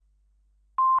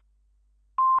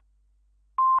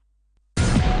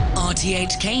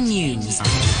RTHK News.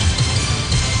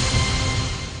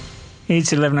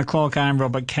 It's 11 o'clock. I'm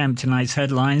Robert Kemp. Tonight's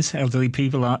headlines. Elderly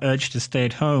people are urged to stay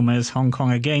at home as Hong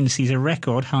Kong again sees a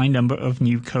record high number of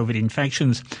new COVID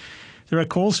infections. There are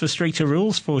calls for stricter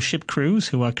rules for ship crews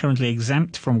who are currently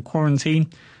exempt from quarantine,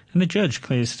 and the judge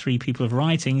clears 3 people of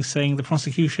rioting, saying the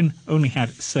prosecution only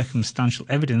had circumstantial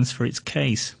evidence for its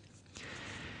case.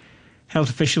 Health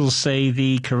officials say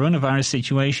the coronavirus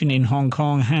situation in Hong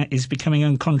Kong is becoming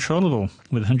uncontrollable,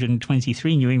 with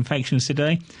 123 new infections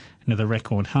today, another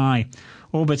record high.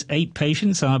 All but 8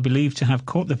 patients are believed to have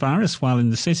caught the virus while in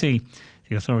the city.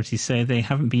 The authorities say they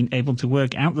haven't been able to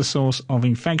work out the source of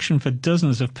infection for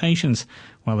dozens of patients,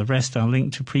 while the rest are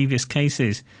linked to previous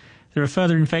cases. There are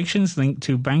further infections linked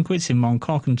to banquets in Mong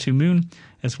Kok and Tuen Mun,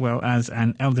 as well as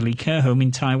an elderly care home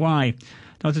in Tai Wai.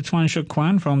 Dr. Tuan Shuk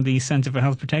Kwan from the Centre for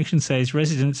Health Protection says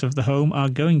residents of the home are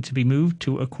going to be moved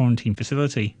to a quarantine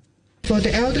facility. For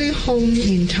the elderly home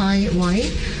in Tai Wai,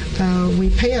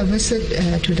 we pay a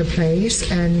visit to the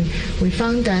place, and we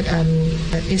found that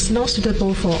it's not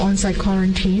suitable for on-site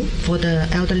quarantine for the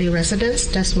elderly residents.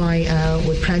 That's why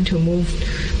we plan to move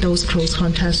those close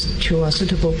contacts to a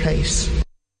suitable place.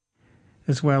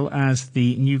 As well as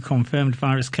the new confirmed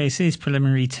virus cases,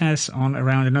 preliminary tests on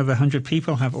around another 100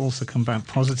 people have also come back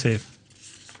positive.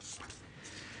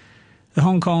 The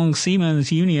Hong Kong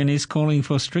Seamen's Union is calling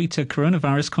for stricter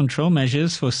coronavirus control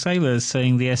measures for sailors,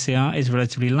 saying the SAR is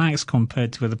relatively lax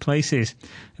compared to other places.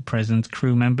 At present,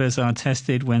 crew members are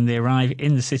tested when they arrive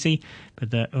in the city,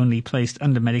 but they're only placed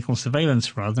under medical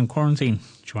surveillance rather than quarantine.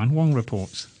 Joanne Wong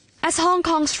reports. As Hong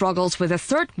Kong struggles with a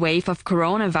third wave of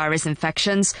coronavirus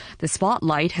infections, the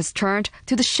spotlight has turned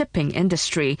to the shipping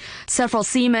industry. Several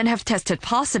seamen have tested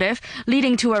positive,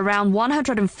 leading to around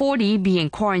 140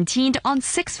 being quarantined on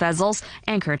 6 vessels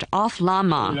anchored off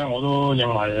Lama. On an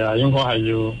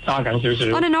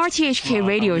RTHK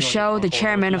radio show, the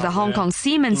chairman of the Hong Kong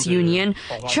Seamen's Union,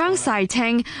 Cheung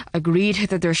Sai-ting, agreed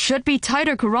that there should be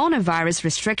tighter coronavirus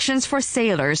restrictions for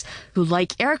sailors who,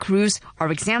 like air crews,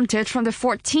 are exempted from the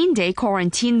 14-day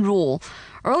quarantine rule.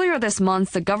 Earlier this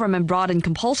month, the government brought in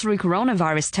compulsory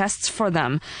coronavirus tests for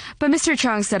them. But Mr.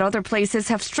 Cheung said other places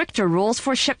have stricter rules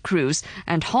for ship crews,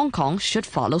 and Hong Kong should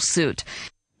follow suit.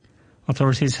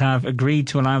 Authorities have agreed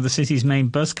to allow the city's main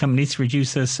bus companies to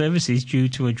reduce their services due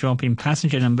to a drop in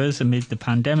passenger numbers amid the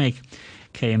pandemic.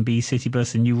 KMB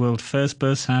Citybus and New World First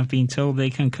Bus have been told they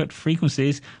can cut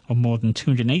frequencies on more than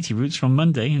 280 routes from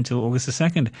Monday until August the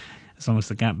 2nd. As long as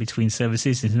the gap between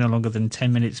services is no longer than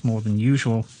 10 minutes more than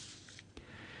usual.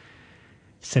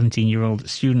 17-year-old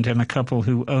student and a couple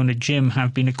who own a gym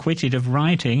have been acquitted of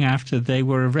rioting after they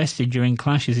were arrested during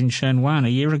clashes in Sheung Wan a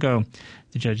year ago.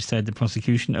 The judge said the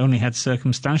prosecution only had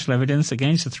circumstantial evidence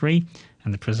against the 3,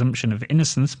 and the presumption of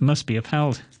innocence must be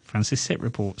upheld. Francis Sitt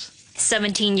reports.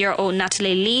 17-year-old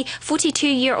Natalie Lee,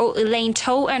 42-year-old Elaine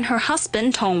To, and her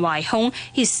husband Tong Wai Hong,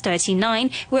 he's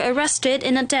 39, were arrested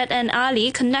in a dead-end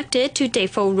alley connected to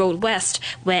Defoe Road West,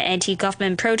 where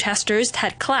anti-government protesters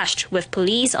had clashed with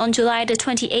police on July the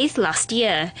 28th last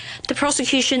year. The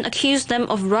prosecution accused them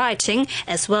of rioting,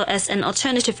 as well as an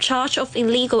alternative charge of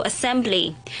illegal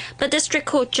assembly. But District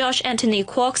Court Judge Anthony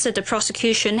Kwok said the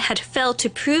prosecution had failed to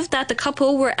prove that the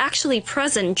couple were actually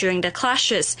present during the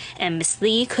clashes, and Ms.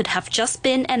 Lee could have just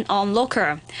been an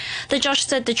onlooker. The judge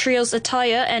said the trio's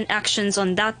attire and actions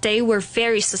on that day were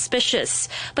very suspicious,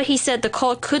 but he said the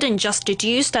court couldn't just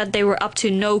deduce that they were up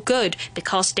to no good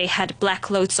because they had black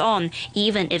clothes on,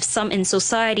 even if some in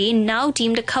society now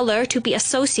deem the color to be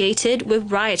associated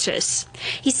with rioters.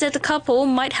 He said the couple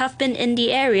might have been in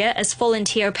the area as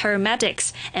volunteer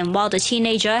paramedics, and while the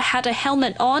teenager had a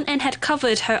helmet on and had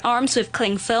covered her arms with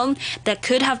cling film, that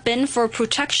could have been for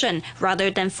protection rather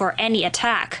than for any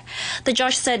attack. The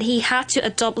judge said he had to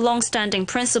adopt long-standing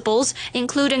principles,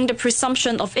 including the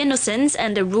presumption of innocence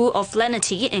and the rule of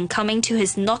lenity in coming to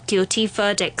his not guilty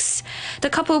verdicts. The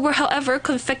couple were, however,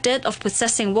 convicted of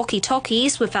possessing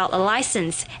walkie-talkies without a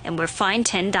license and were fined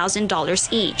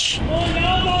 $10,000 each.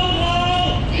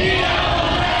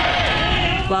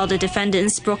 While the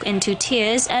defendants broke into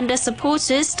tears and their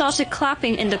supporters started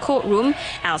clapping in the courtroom,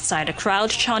 outside the crowd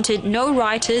chanted "No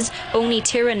rioters, only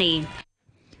tyranny."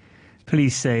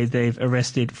 Police say they've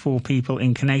arrested 4 people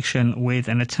in connection with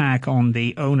an attack on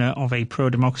the owner of a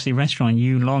pro-democracy restaurant in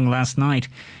Yuen Long last night.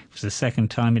 It was the second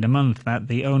time in a month that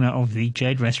the owner of the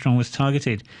Jade restaurant was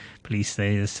targeted. Police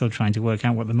say they're still trying to work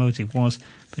out what the motive was,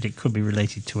 but it could be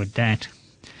related to a debt.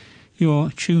 You're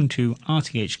tuned to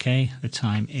RTHK. The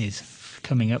time is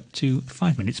coming up to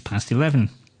 5 minutes past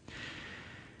 11.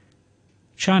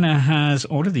 China has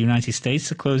ordered the United States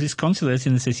to close its consulate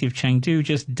in the city of Chengdu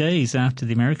just days after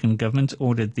the American government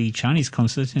ordered the Chinese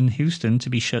consulate in Houston to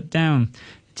be shut down.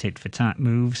 Tit-for-tat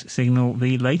moves signal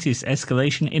the latest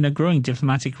escalation in a growing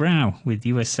diplomatic row, with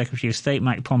US Secretary of State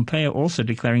Mike Pompeo also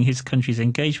declaring his country's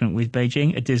engagement with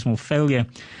Beijing a dismal failure.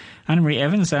 Anna-Marie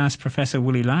Evans asked Professor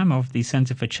Willie Lam of the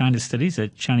Centre for China Studies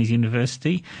at Chinese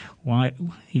University why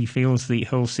he feels the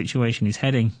whole situation is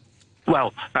heading.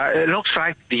 Well, it looks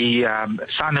like the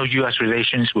Sino-U.S.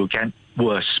 relations will get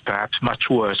worse, perhaps much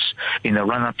worse, in the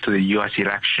run-up to the U.S.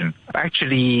 election.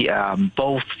 Actually,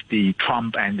 both the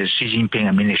Trump and the Xi Jinping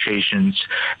administrations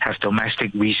have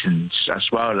domestic reasons as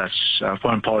well as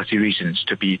foreign policy reasons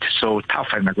to be so tough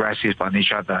and aggressive on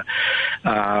each other.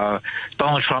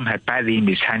 Donald Trump had badly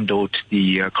mishandled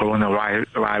the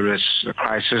coronavirus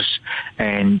crisis,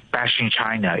 and bashing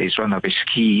China is one of his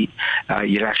key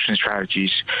election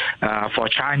strategies. For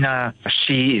China,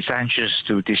 Xi is anxious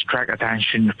to distract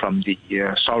attention from the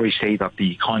sorry state of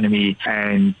the economy,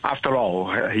 and after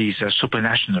all, he's a super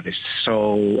nationalist,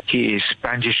 so he is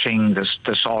brandishing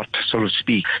the sword, so to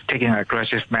speak, taking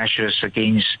aggressive measures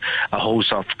against a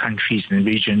host of countries and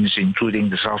regions, including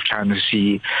the South China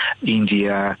Sea,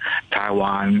 India,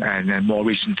 Taiwan, and then more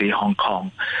recently Hong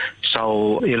Kong.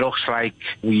 So it looks like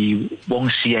we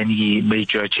won't see any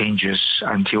major changes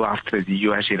until after the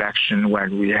U.S. election,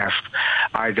 when we have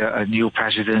either a new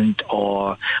president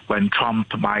or when Trump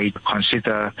might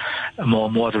consider more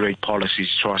moderate policies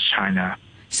towards China.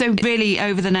 So really,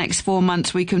 over the next 4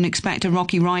 months, we can expect a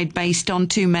rocky ride based on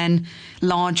two men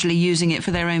largely using it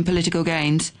for their own political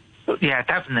gains? Yeah,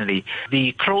 definitely.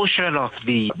 The closure of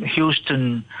the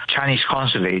Houston Chinese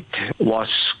consulate was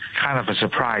kind of a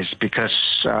surprise because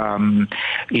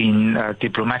in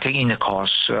diplomatic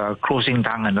intercourse, closing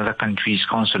down another country's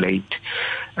consulate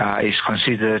is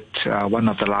considered one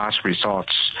of the last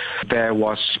resorts. There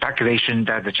was speculation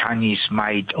that the Chinese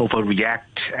might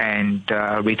overreact and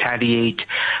retaliate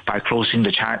by closing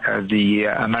the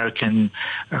American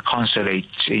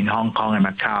consulates in Hong Kong and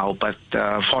Macau, but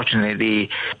fortunately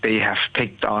they have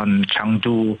picked on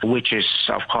Chengdu, which is,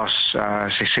 of course,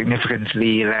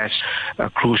 significantly less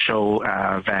crucial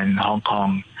than Hong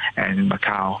Kong and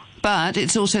Macau. But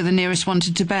it's also the nearest one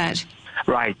to Tibet.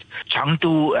 Right.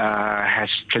 Chengdu has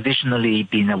traditionally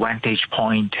been a vantage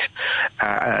point,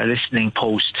 a listening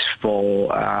post for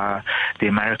the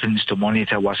Americans to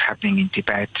monitor what's happening in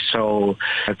Tibet. So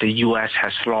the U.S.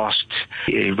 has lost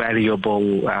a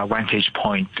valuable vantage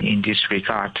point in this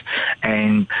regard.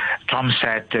 And Trump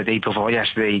said the day before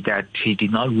yesterday that he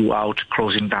did not rule out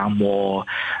closing down more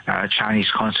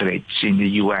Chinese consulates in the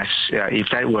U.S. If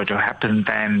that were to happen,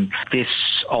 then this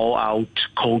all-out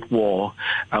Cold War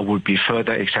would be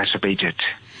further exacerbated.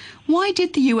 Why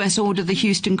did the US order the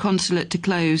Houston consulate to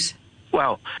close?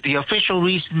 Well, the official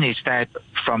reason is that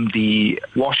from the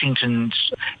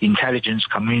Washington's intelligence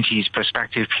community's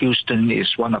perspective, Houston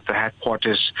is one of the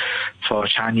headquarters for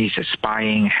Chinese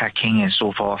spying, hacking, and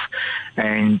so forth.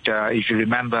 And if you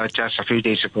remember, just a few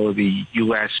days ago, the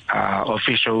U.S.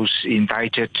 Officials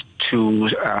indicted two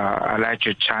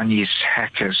alleged Chinese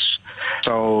hackers.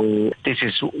 So this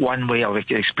is one way of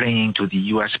explaining to the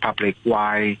U.S. public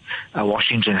why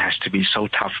Washington has to be so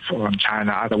tough on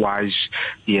China. Otherwise,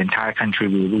 the entire country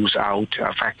will lose out,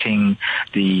 affecting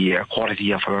the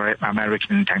quality of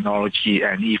American technology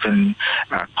and even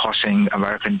causing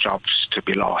American jobs to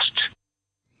be lost.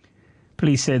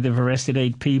 Police said they've arrested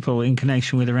 8 people in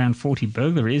connection with around 40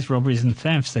 burglaries, robberies and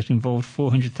thefts that involved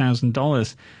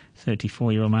 $400,000.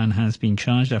 34-year-old man has been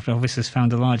charged after officers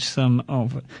found a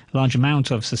large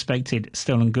amount of suspected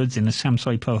stolen goods in a Sam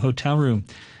Soi Po hotel room.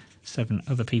 7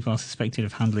 other people are suspected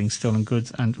of handling stolen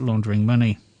goods and laundering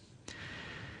money.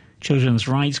 Children's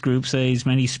rights group says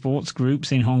many sports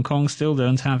groups in Hong Kong still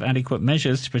don't have adequate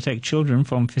measures to protect children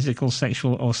from physical,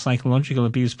 sexual or psychological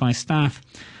abuse by staff.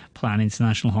 Plan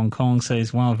International Hong Kong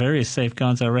says while various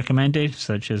safeguards are recommended,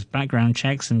 such as background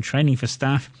checks and training for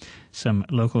staff, some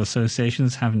local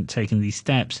associations haven't taken these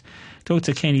steps.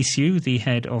 Dr. Kenny Siu, the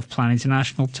head of Plan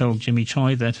International, told Jimmy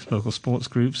Choi that local sports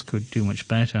groups could do much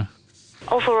better.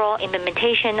 Overall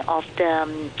implementation of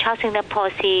the child signal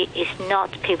policy is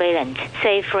not prevalent.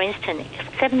 Say, for instance,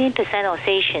 17% of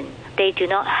stations, they do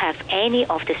not have any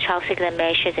of the child signal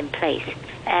measures in place.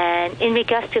 And in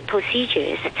regards to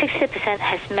procedures, 60%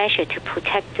 has measures to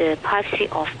protect the privacy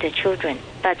of the children.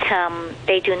 But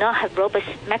they do not have robust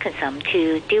mechanism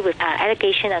to deal with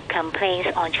allegation of complaints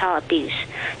on child abuse.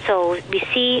 So we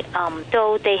see,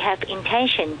 though they have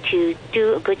intention to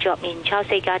do a good job in child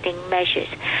safeguarding measures,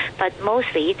 but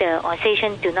mostly the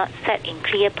organization do not set in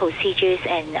clear procedures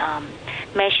and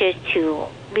measures to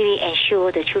really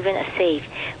ensure the children are safe.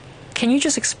 Can you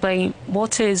just explain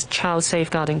what is child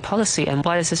safeguarding policy and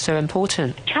why is this so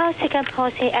important? Child safeguarding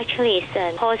policy actually is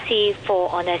a policy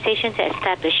for organizations to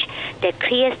establish the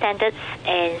clear standards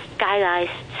and guidelines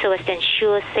so as to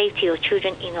ensure safety of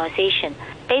children in organization.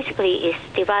 Basically, it's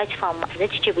derived from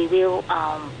literature review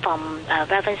from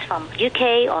reference from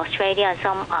UK, Australia, and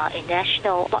some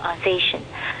international organizations.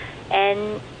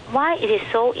 And why it is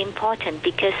so important?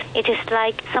 Because it is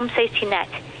like some safety net.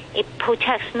 It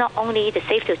protects not only the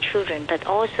safety of children, but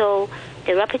also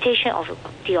the reputation of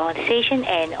the organization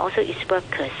and also its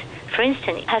workers. For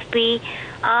instance, have we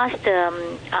asked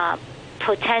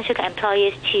potential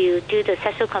employees to do the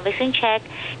sexual conviction check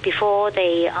before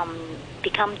they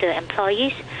become the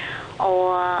employees?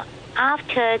 Or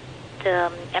after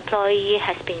the employee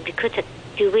has been recruited,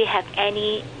 do we have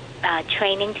any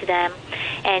training to them?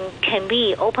 And can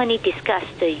we openly discuss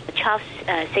the child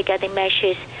safeguarding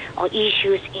measures or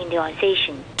issues in the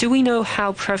organization? Do we know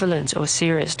how prevalent or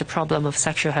serious the problem of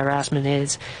sexual harassment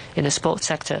is in the sports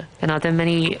sector? And are there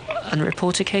many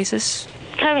unreported cases?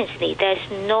 Currently, there's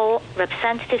no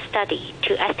representative study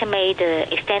to estimate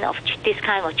the extent of this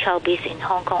kind of child abuse in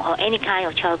Hong Kong or any kind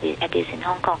of child abuse in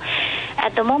Hong Kong.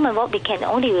 At the moment, what we can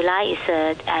only rely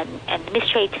is an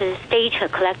administrative data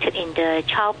collected in the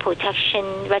Child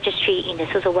Protection Registry in the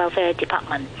Social Welfare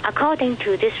Department. According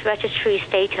to this registry's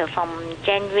data from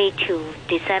January to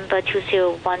December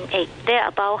 2018, there are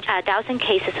about 1,000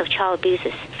 cases of child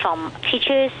abuses from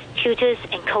teachers, tutors,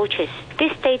 and coaches.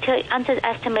 This data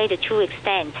underestimates the true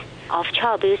extent of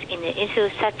child abuse in the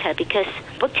institute sector because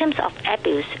victims of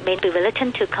abuse may be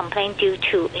reluctant to complain due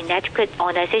to inadequate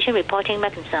organization reporting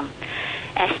mechanism.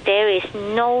 As there is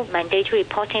no mandatory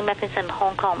reporting mechanism in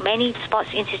Hong Kong, many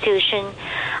sports institutions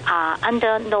are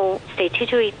under no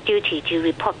statutory duty to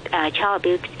report child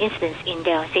abuse incidents in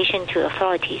their organization to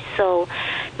authorities. So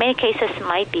many cases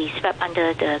might be swept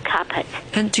under the carpet.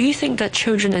 And do you think that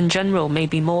children in general may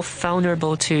be more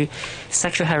vulnerable to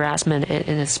sexual harassment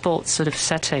in a sports sort of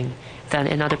setting than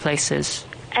in other places?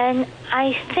 And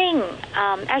I think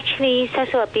actually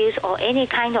sexual abuse or any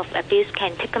kind of abuse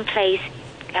can take place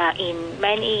in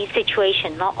many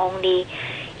situations, not only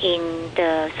in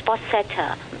the sports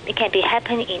sector. It can be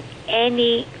happening in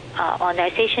any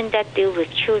organization that deal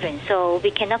with children. So we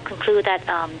cannot conclude that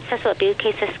sexual abuse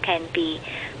cases can be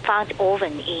found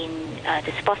often in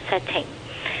the sports setting.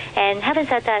 And having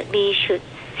said that, we should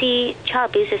see child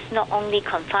abuse is not only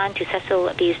confined to sexual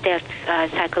abuse. There's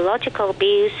psychological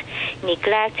abuse,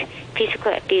 neglect,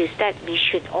 physical abuse that we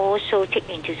should also take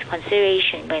into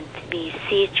consideration when we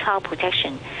see child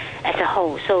protection as a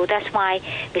whole. So that's why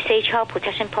we say child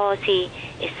protection policy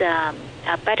is a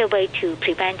better way to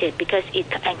prevent it because it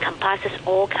encompasses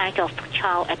all kinds of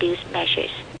child abuse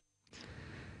measures.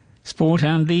 Sport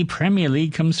and the Premier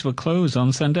League comes to a close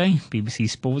on Sunday. BBC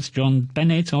Sport's John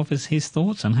Bennett offers his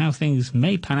thoughts on how things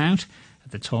may pan out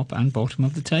at the top and bottom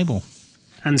of the table.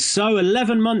 And so,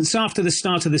 11 months after the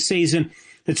start of the season,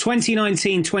 the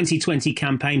 2019-2020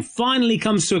 campaign finally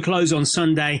comes to a close on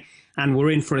Sunday, and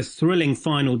we're in for a thrilling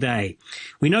final day.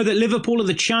 We know that Liverpool are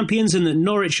the champions and that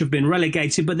Norwich have been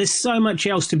relegated, but there's so much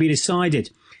else to be decided.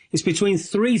 It's between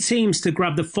three teams to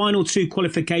grab the final two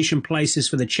qualification places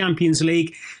for the Champions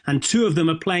League, and two of them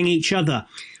are playing each other.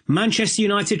 Manchester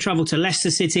United travel to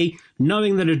Leicester City,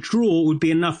 knowing that a draw would be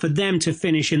enough for them to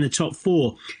finish in the top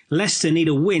four. Leicester need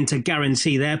a win to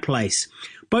guarantee their place.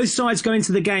 Both sides go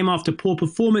into the game after poor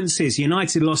performances.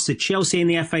 United lost to Chelsea in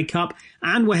the FA Cup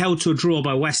and were held to a draw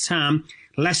by West Ham.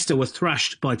 Leicester were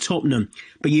thrashed by Tottenham.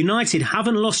 But United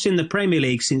haven't lost in the Premier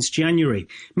League since January.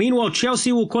 Meanwhile,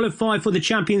 Chelsea will qualify for the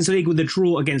Champions League with a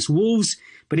draw against Wolves.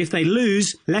 But if they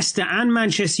lose, Leicester and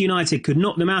Manchester United could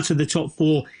knock them out of the top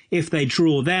four if they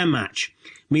draw their match.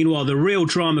 Meanwhile, the real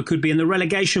drama could be in the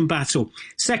relegation battle.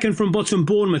 Second from bottom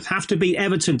Bournemouth have to beat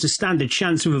Everton to stand a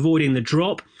chance of avoiding the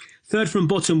drop. Third from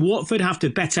bottom Watford have to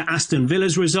better Aston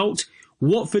Villa's result.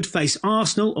 Watford face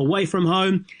Arsenal away from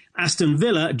home. Aston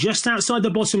Villa, just outside the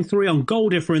bottom three on goal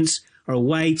difference, are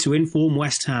away to inform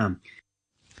West Ham.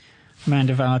 Round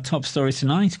of our top stories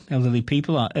tonight. Elderly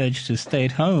people are urged to stay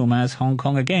at home as Hong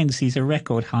Kong again sees a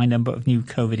record high number of new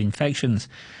COVID infections.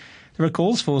 There are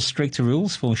calls for stricter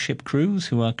rules for ship crews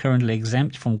who are currently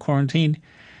exempt from quarantine.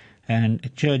 And a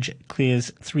judge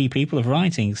clears 3 people of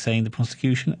writing, saying the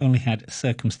prosecution only had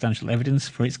circumstantial evidence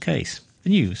for its case. The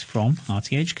news from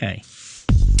RTHK.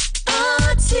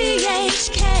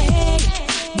 RTHK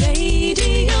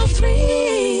Radio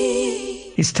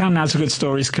 3. It's time now to good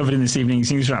stories covered in this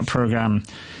evening's Newswrap programme.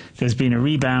 There's been a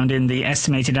rebound in the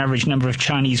estimated average number of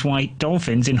Chinese white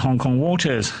dolphins in Hong Kong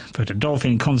waters, but a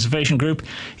dolphin conservation group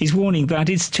is warning that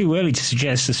it's too early to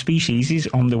suggest the species is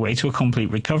on the way to a complete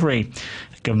recovery.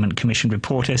 A government-commissioned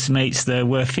report estimates there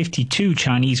were 52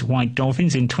 Chinese white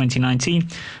dolphins in 2019,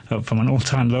 up from an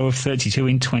all-time low of 32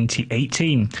 in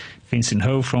 2018. Vincent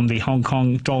Ho from the Hong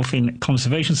Kong Dolphin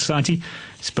Conservation Society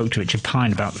spoke to Richard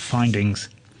Pine about the findings.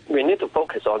 We need to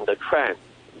focus on the trend,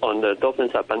 on the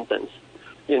dolphins' abundance.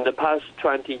 In the past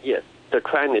 20 years, the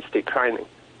trend is declining.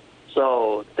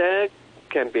 So there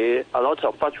can be a lot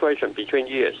of fluctuation between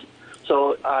years.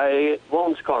 So I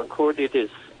won't conclude it is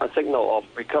a signal of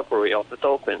recovery of the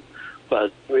dolphin,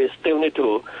 but we still need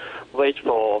to wait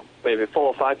for maybe 4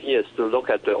 or 5 years to look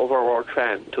at the overall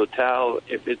trend to tell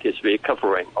if it is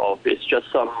recovering or if it's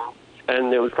just some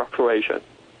annual fluctuation.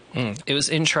 It was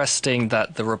interesting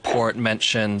that the report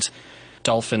mentioned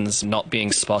dolphins not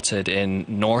being spotted in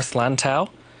North Lantau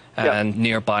and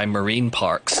nearby marine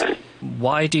parks.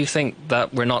 Why do you think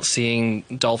that we're not seeing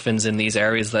dolphins in these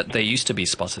areas that they used to be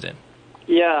spotted in?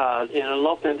 Yeah, in the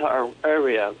North Lantau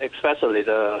area, especially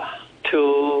the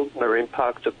 2 marine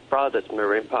parks, the Brothers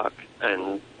Marine Park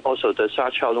and also the Sha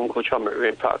Chao Lung Ku Chao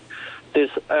Marine Park,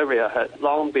 this area had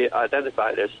long been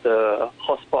identified as the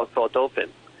hotspot for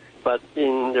dolphins. But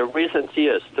in the recent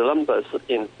years, the numbers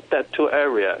in that 2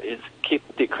 areas keep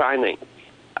declining.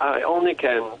 I only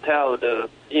can tell the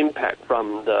impact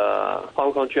from the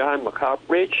Hong Kong-Zhuhai Macau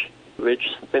Bridge, which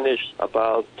finished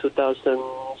about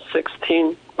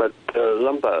 2016, but the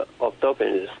number of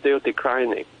dolphins is still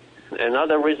declining.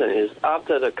 Another reason is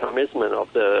after the commencement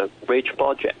of the bridge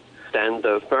project, then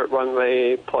the third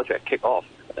runway project kicked off.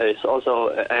 It's also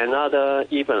another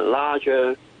even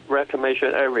larger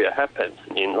reclamation area happens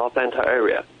in North Lantau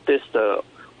area. This is the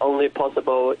only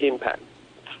possible impact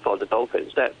for the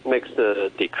dolphins that makes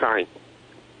the decline.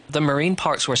 The marine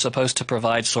parks were supposed to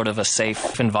provide sort of a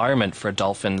safe environment for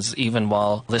dolphins even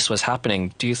while this was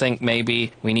happening. Do you think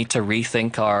maybe we need to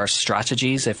rethink our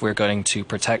strategies if we're going to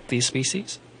protect these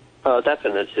species?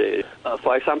 Definitely.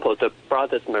 For example, the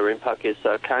Brothers Marine Park is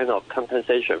a kind of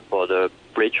compensation for the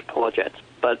bridge project,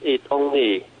 but it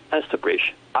only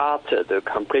established after the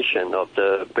completion of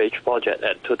the bridge project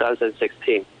at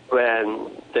 2016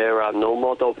 when there are no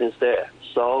more dolphins there.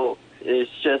 So it's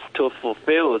just to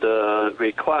fulfill the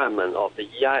requirement of the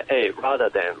EIA rather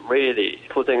than really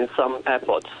putting some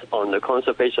efforts on the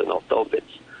conservation of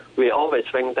dolphins. We always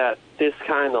think that this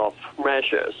kind of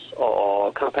measures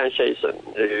or compensation,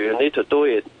 you need to do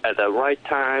it at the right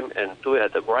time and do it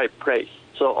at the right place.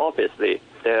 So obviously,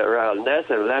 there are less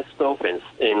and less dolphins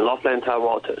in North Lantau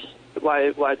waters.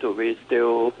 Why do we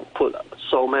still put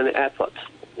so many efforts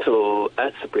to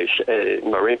establish a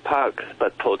marine park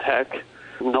but protect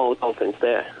no dolphins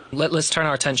there? Let's turn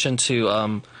our attention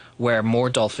to where more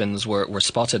dolphins were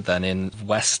spotted then, in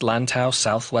West Lantau,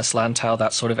 Southwest Lantau,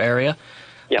 that sort of area.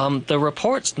 Yeah. The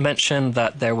reports mentioned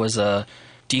that there was a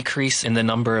decrease in the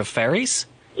number of ferries.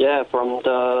 Yeah, from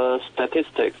the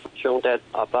statistics show that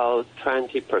about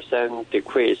 20%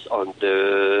 decrease on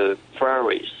the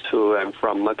ferries to and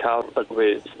from Macau, but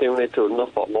we still need to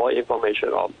look for more information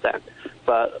on that.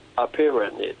 But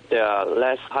apparently there are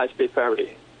less high-speed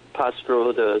ferry pass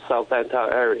through the South Lantau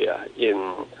area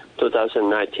in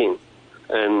 2019.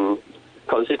 And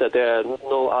consider there are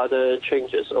no other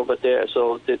changes over there,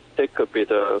 so that could be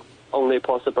the only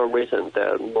possible reason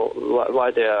that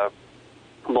why there are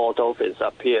more dolphins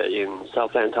appear in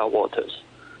South Lantau waters.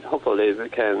 Hopefully we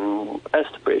can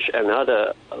establish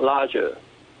another larger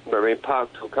marine park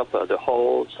to cover the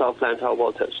whole South Lantau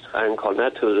waters and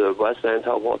connect to the West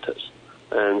Lantau waters.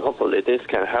 And hopefully this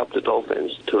can help the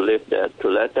dolphins to live there, to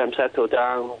let them settle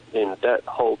down in that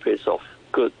whole piece of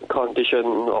good condition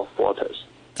of waters.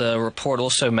 The report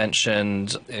also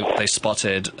mentioned they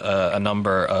spotted a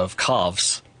number of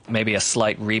calves, maybe a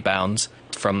slight rebound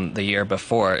from the year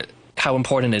before. How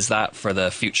important is that for the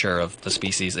future of the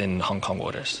species in Hong Kong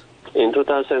waters? In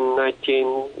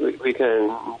 2019, we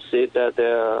can see that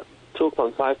there are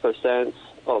 2.5%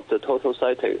 of the total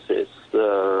sightings is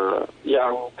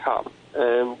young calf.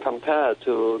 And compared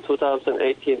to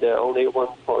 2018, there are only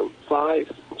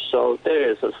 1.5. So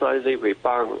there is a slightly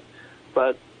rebound.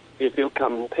 But if you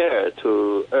compare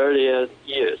to earlier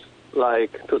years,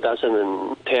 like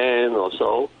 2010 or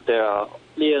so, there are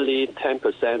nearly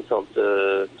 10% of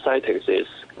the sightings is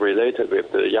related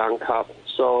with the young calf.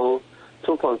 So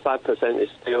 2.5% is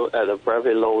still at a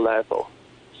very low level.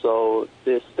 So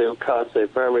this still casts a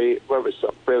very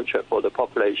worrisome future for the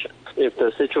population. If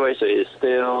the situation is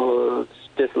still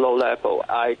this low level,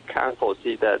 I can't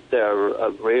foresee that there are a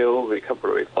real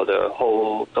recovery for the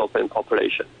whole dolphin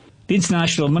population. The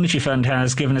International Monetary Fund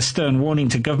has given a stern warning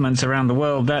to governments around the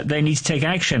world that they need to take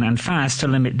action and fast to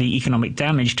limit the economic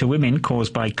damage to women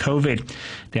caused by COVID.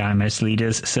 The IMF's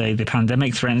leaders say the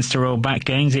pandemic threatens to roll back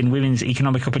gains in women's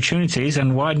economic opportunities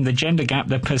and widen the gender gap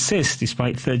that persists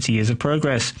despite 30 years of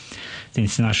progress. The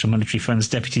International Monetary Fund's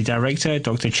Deputy Director,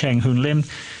 Dr. Cheng Hoon Lim,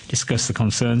 discussed the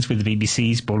concerns with the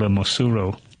BBC's Bola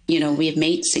Mosuro. We have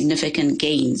made significant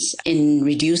gains in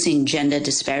reducing gender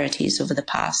disparities over the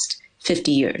past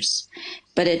 50 years.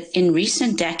 But in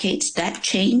recent decades, that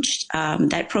changed.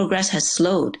 That progress has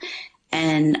slowed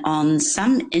and on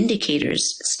some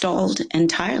indicators stalled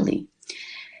entirely.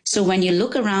 So when you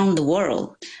look around the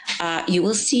world, you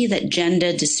will see that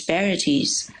gender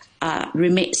disparities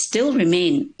still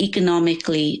remain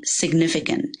economically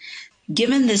significant.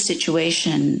 Given this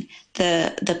situation,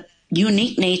 the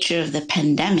unique nature of the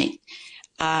pandemic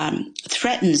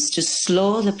threatens to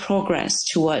slow the progress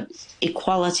toward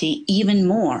equality even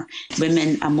more.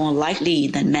 Women are more likely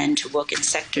than men to work in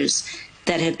sectors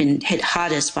that have been hit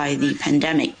hardest by the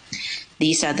pandemic.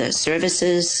 These are the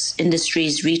services,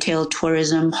 industries, retail,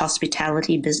 tourism,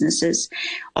 hospitality, businesses.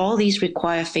 All these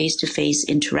require face-to-face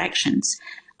interactions.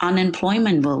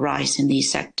 Unemployment will rise in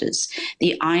these sectors.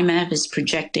 The IMF is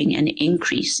projecting an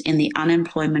increase in the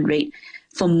unemployment rate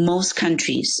for most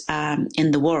countries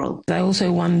in the world. I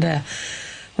also wonder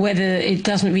whether it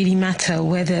doesn't really matter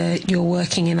whether you're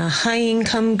working in a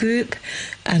high-income group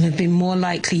and have been more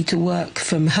likely to work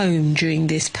from home during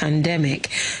this pandemic,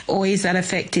 or is that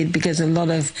affected because a lot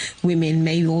of women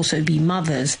may also be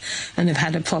mothers and have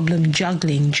had a problem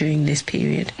juggling during this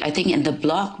period? I think in the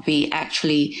blog we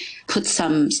actually put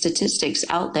some statistics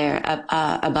out there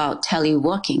about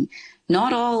teleworking.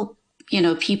 Not all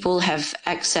people have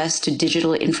access to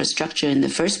digital infrastructure in the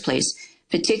first place,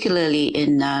 particularly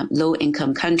in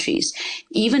low-income countries.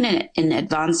 Even in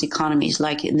advanced economies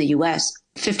like in the US,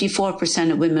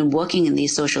 54% of women working in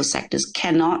these social sectors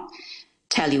cannot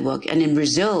telework. And in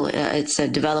Brazil, it's a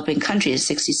developing country, it's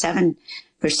 67%.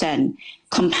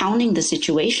 Compounding the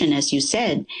situation, as you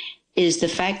said, is the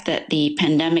fact that the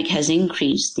pandemic has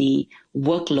increased the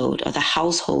workload of the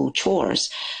household chores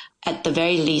at the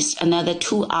very least another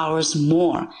 2 hours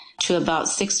more to about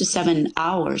 6 to 7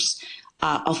 hours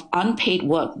of unpaid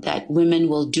work that women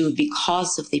will do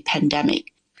because of the pandemic.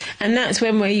 And that's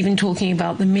when we're even talking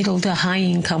about the middle to high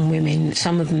income women,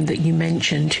 some of them that you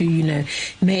mentioned who,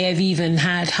 may have even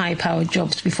had high powered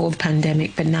jobs before the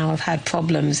pandemic, but now have had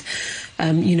problems.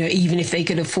 Even if they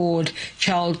could afford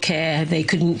childcare, they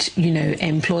couldn't,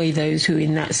 employ those who are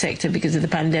in that sector because of the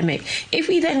pandemic. If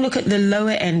we then look at the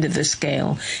lower end of the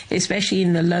scale, especially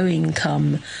in the low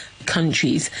income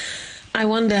countries, I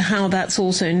wonder how that's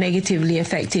also negatively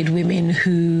affected women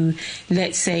who,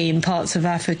 let's say, in parts of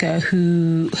Africa,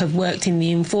 who have worked in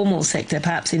the informal sector,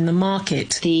 perhaps in the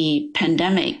market. The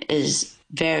pandemic is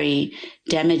very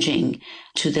damaging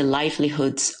to the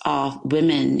livelihoods of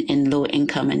women in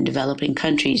low-income and developing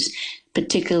countries,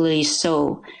 particularly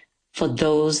so for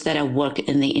those that work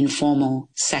in the informal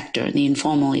sector, the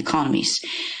informal economies.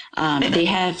 They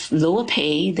have lower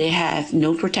pay, they have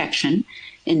no protection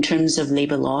in terms of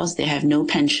labor laws, they have no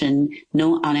pension,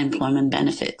 no unemployment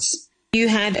benefits. You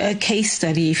had a case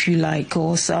study, if you like,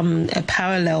 or a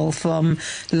parallel from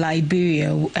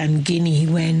Liberia and Guinea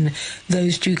when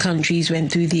those two countries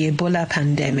went through the Ebola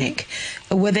pandemic.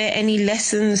 Were there any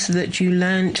lessons that you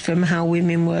learnt from how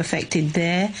women were affected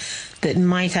there that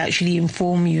might actually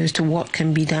inform you as to what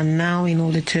can be done now in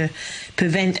order to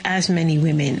prevent as many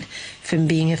women from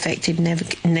being affected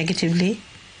negatively?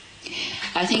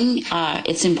 I think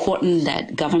it's important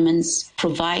that governments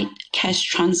provide cash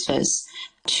transfers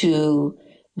to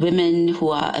women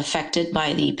who are affected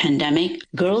by the pandemic.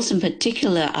 Girls in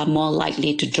particular are more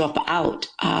likely to drop out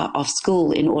of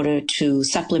school in order to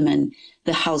supplement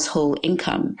the household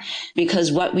income.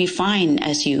 Because what we find,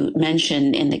 as you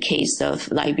mentioned in the case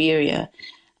of Liberia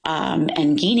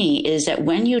and Guinea, is that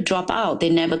when you drop out, they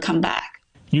never come back.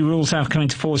 New rules have come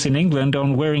into force in England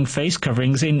on wearing face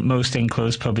coverings in most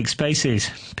enclosed public spaces.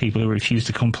 People who refuse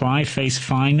to comply face a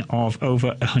fine of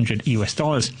over $100.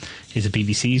 Here's the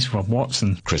BBC's Rob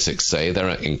Watson. Critics say there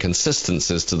are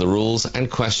inconsistencies to the rules and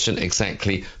question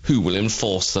exactly who will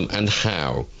enforce them and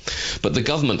how. But the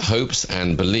government hopes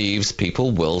and believes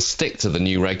people will stick to the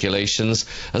new regulations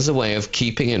as a way of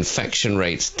keeping infection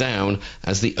rates down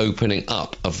as the opening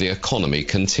up of the economy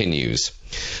continues.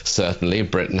 Certainly,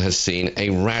 Britain has seen a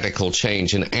radical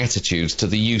change in attitudes to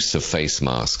the use of face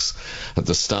masks. At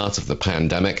the start of the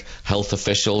pandemic, health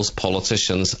officials,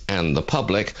 politicians and the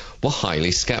public were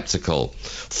highly sceptical.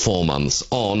 4 months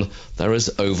on, there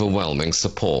is overwhelming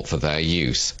support for their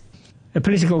use. A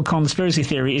political conspiracy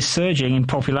theory is surging in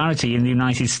popularity in the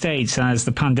United States as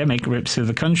the pandemic rips through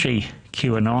the country.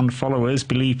 QAnon followers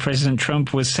believe President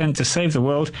Trump was sent to save the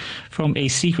world from a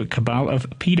secret cabal of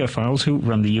paedophiles who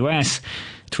run the US.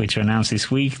 Twitter announced this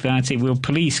week that it will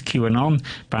police QAnon,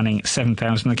 banning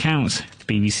 7,000 accounts.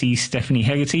 BBC's Stephanie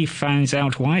Hegarty finds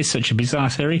out why such a bizarre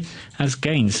theory has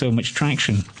gained so much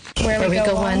traction. Where we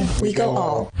go one, we go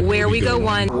all. Where we go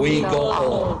one, we go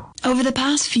all. Over the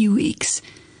past few weeks,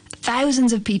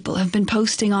 thousands of people have been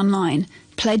posting online,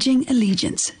 pledging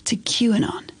allegiance to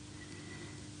QAnon.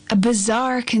 A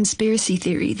bizarre conspiracy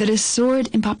theory that has soared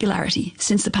in popularity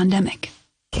since the pandemic.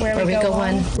 Where we go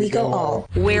one, we go all.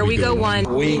 Where we go one,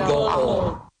 we go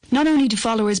all. Not only do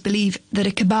followers believe that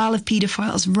a cabal of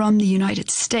paedophiles run the United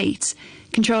States,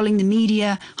 controlling the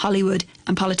media, Hollywood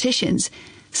and politicians,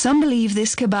 some believe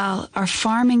this cabal are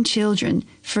farming children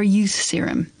for youth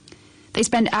serum. They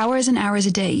spend hours and hours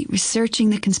a day researching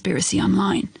the conspiracy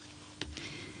online.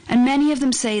 And many of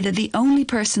them say that the only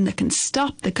person that can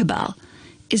stop the cabal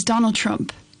is Donald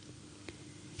Trump.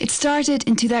 It started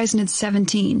in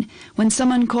 2017 when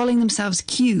someone calling themselves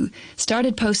Q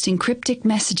started posting cryptic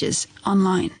messages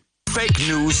online. Fake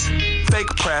news, fake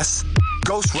press,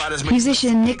 ghostwriters.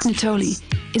 Musician Nick Natoli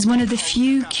is one of the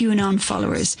few QAnon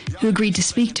followers who agreed to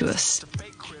speak to us.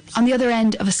 On the other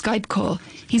end of a Skype call,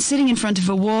 he's sitting in front of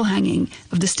a wall hanging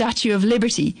of the Statue of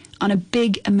Liberty on a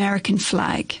big American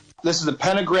flag. This is the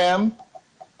pentagram,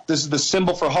 this is the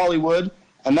symbol for Hollywood,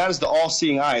 and that is the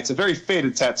all-seeing eye. It's a very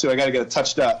faded tattoo. I got to get it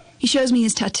touched up. He shows me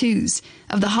his tattoos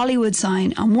of the Hollywood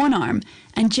sign on one arm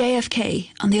and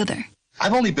JFK on the other.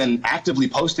 I've only been actively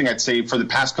posting, I'd say, for the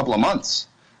past couple of months,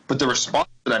 but the response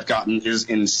that I've gotten is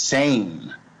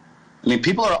insane. I mean,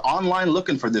 people are online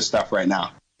looking for this stuff right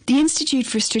now. The Institute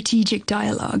for Strategic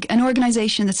Dialogue, an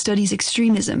organisation that studies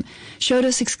extremism, showed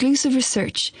us exclusive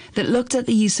research that looked at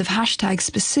the use of hashtags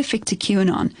specific to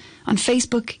QAnon on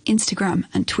Facebook, Instagram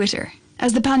and Twitter.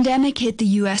 As the pandemic hit the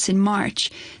US in March,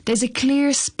 there's a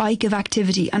clear spike of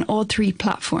activity on all three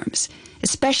platforms,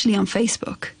 especially on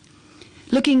Facebook.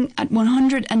 Looking at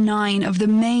 109 of the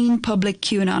main public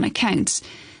QAnon accounts,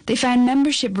 they found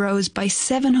membership rose by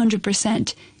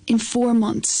 700% in 4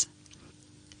 months.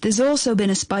 There's also been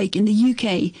a spike in the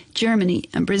UK, Germany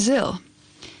and Brazil.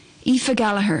 Aoife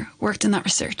Gallagher worked on that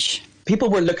research.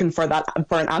 People were looking for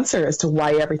an answer as to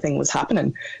why everything was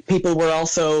happening. People were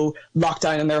also locked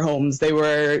down in their homes. They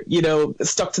were,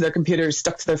 stuck to their computers,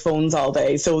 stuck to their phones all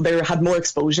day. So they had more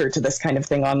exposure to this kind of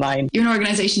thing online. You're an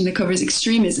organisation that covers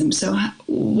extremism. So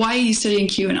why are you studying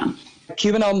QAnon?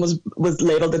 QAnon was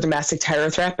labelled a domestic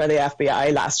terror threat by the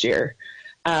FBI last year.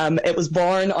 It was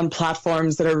born on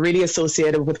platforms that are really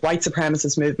associated with white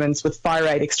supremacist movements, with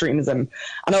far-right extremism.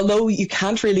 And although you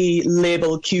can't really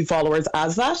label Q followers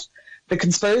as that, the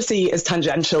conspiracy is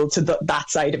tangential to that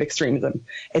side of extremism.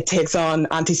 It takes on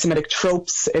anti-Semitic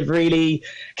tropes. It really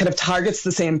kind of targets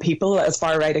the same people as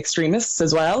far-right extremists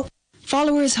as well.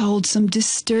 Followers hold some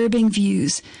disturbing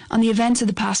views on the events of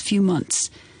the past few months.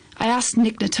 I asked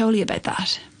Nick Natoli about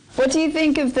that. What do you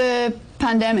think of the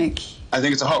pandemic? I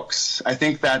think it's a hoax. I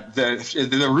think that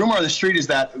the rumor on the street is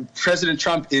that President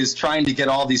Trump is trying to get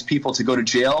all these people to go to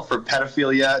jail for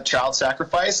pedophilia, child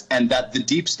sacrifice, and that the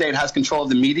deep state has control of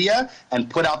the media and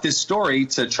put out this story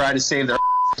to try to save their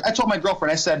I told my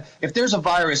girlfriend, I said, if there's a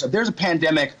virus, if there's a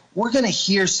pandemic, we're going to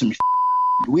hear some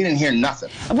We didn't hear nothing.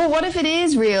 But what if it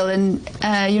is real and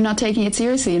you're not taking it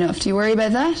seriously enough? Do you worry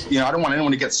about that? I don't want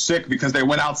anyone to get sick because they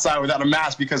went outside without a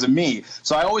mask because of me.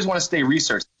 So I always want to stay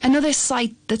researched. Another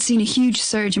site that's seen a huge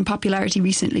surge in popularity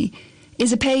recently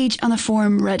is a page on the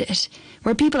forum Reddit,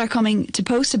 where people are coming to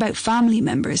post about family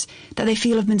members that they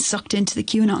feel have been sucked into the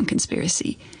QAnon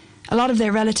conspiracy. A lot of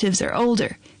their relatives are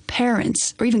older,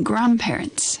 parents, or even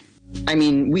grandparents. I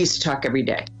mean, we used to talk every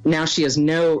day. Now she has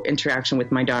no interaction with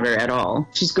my daughter at all.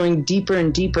 She's going deeper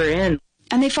and deeper in.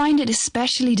 And they find it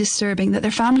especially disturbing that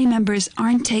their family members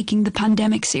aren't taking the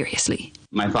pandemic seriously.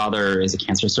 My father is a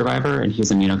cancer survivor and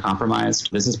he's immunocompromised.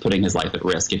 This is putting his life at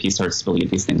risk if he starts to believe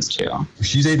these things too.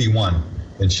 She's 81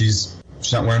 and she's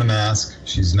not wearing a mask.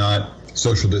 She's not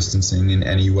social distancing in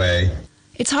any way.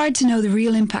 It's hard to know the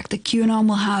real impact that QAnon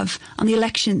will have on the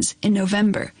elections in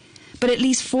November. But at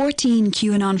least 14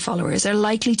 QAnon followers are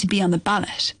likely to be on the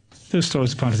ballot. Those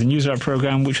stories are part of the News Wrap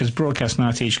programme, which was broadcast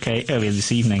on RTHK earlier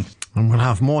this evening. And we'll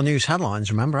have more news headlines,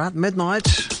 remember, at midnight.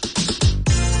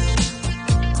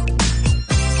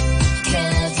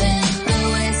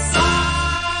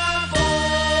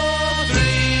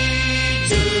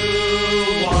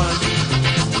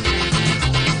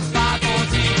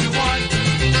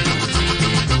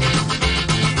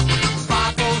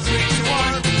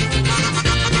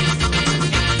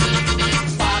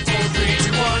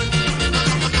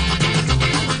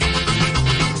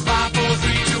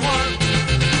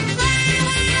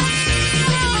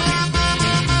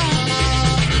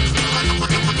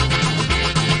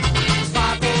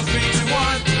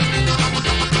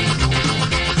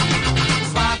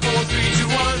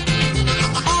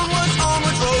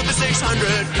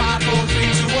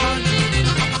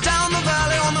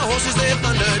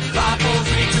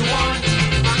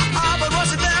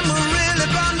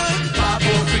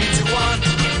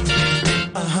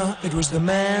 it was the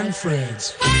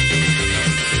Manfreds. 5,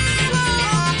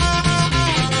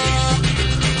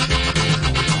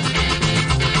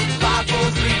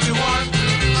 4, 3, 2, 1.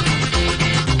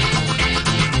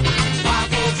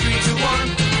 5, 4, 3, 2,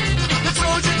 1. The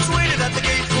Trojans waited at the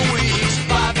gate for weeks.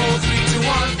 5, 4, 3, 2,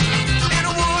 1. In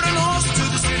a wooden horse to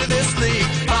the street of this league.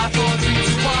 5, 4, 3,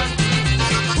 2, 1.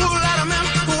 Who let them in?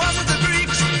 Who wasn't the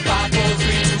Greeks? 5, 4,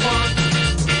 3, 2, 1.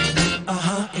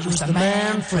 It was the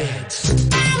Manfreds.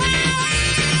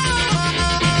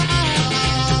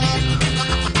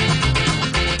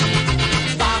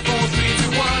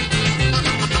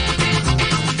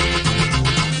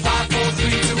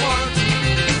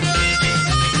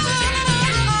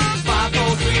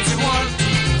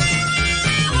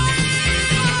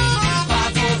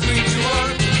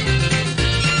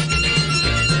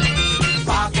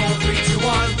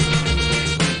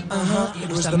 'It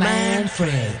was the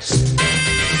Manfreds.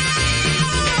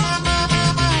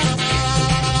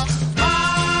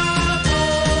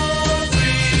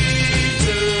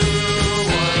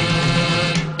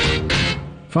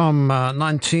 From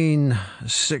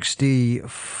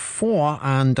 1964,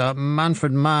 and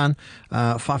Manfred Mann,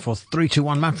 5, 4, 3, 2,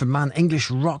 1. Manfred Mann, English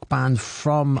rock band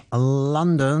from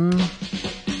London.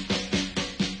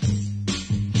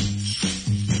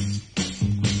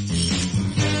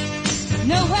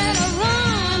 Nowhere to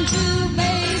run to,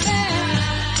 baby.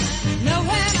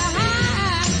 Nowhere to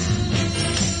hide.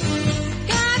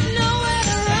 Got nowhere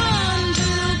to run to,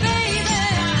 baby.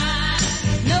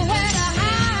 Nowhere to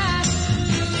hide.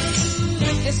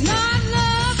 It's not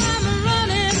love I'm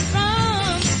running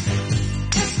from.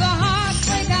 It's the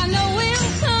heartbreak I know will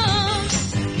come.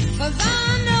 'Cause I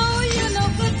know you're no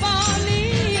good for me.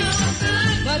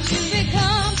 But you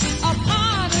become a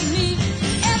part of me.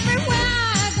 Everywhere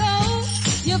I go,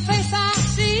 your face I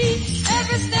see,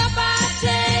 every step I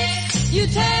take, you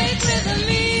take with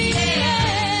me.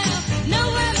 Yeah.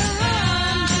 Nowhere to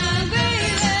run,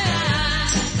 baby.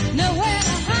 Nowhere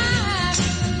to hide.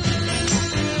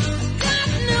 Got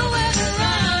nowhere to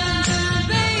run,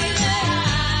 baby.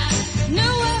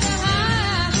 Nowhere to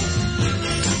hide.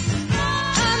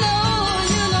 I know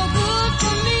you're no good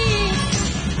for me,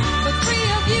 but free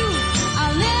of you,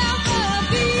 I'll never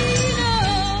be. No,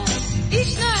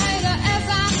 each night as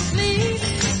I sleep,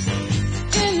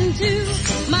 into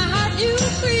my heart you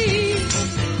creep.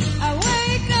 I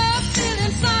wake up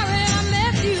feeling sorry I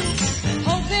met you,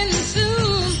 hoping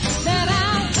soon that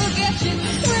I'll forget you.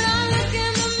 When I look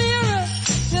in the mirror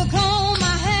to comb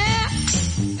my hair, I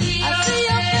see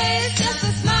your face just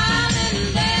a smiling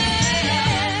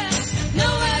there.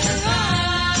 Nowhere to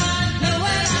run,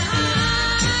 nowhere to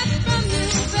hide from you,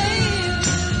 babe.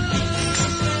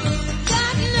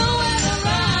 Got nowhere to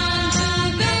run to,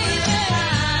 baby.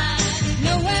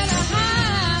 Nowhere to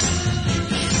hide.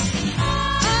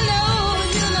 I know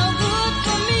you're no good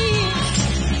for me,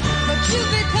 but you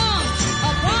become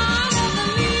a part of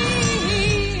me.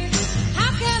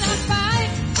 How can I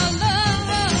fight a love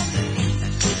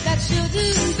that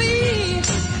shouldn't be,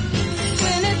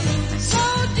 when it's so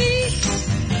deep,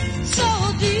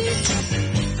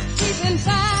 deep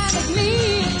inside of me?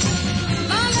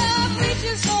 My love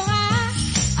reaches so high,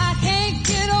 I can't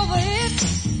get over it.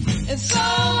 It's so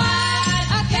wide,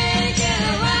 I can't get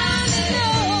around it. No,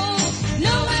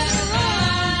 nowhere to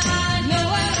run,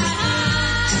 nowhere to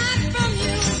hide from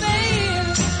you, babe.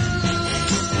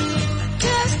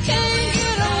 Just can't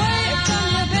get away from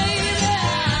you, baby.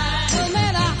 No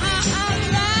matter how I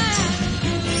try.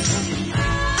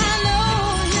 I know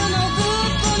you're no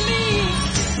good for me,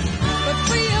 but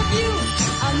free of you,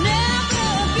 I'll never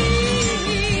be.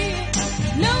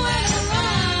 Nowhere to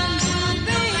run,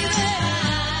 baby.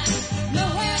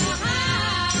 Nowhere to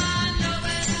hide.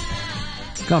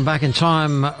 Going back in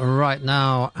time right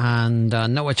now, and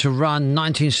Nowhere to Run,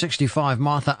 1965,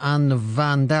 Martha and the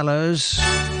Vandellas.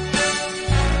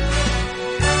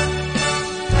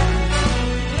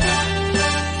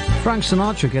 Frank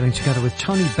Sinatra getting together with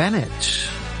Tony Bennett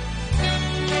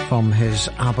from his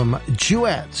album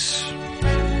Duets.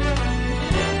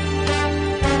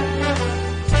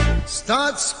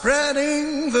 Start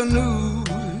spreading the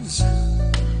news.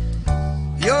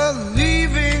 You're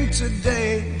leaving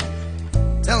today.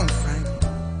 Tell him, Frank.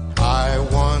 I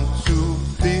want to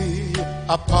be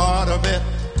a part of it.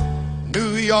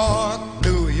 New York,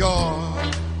 New York.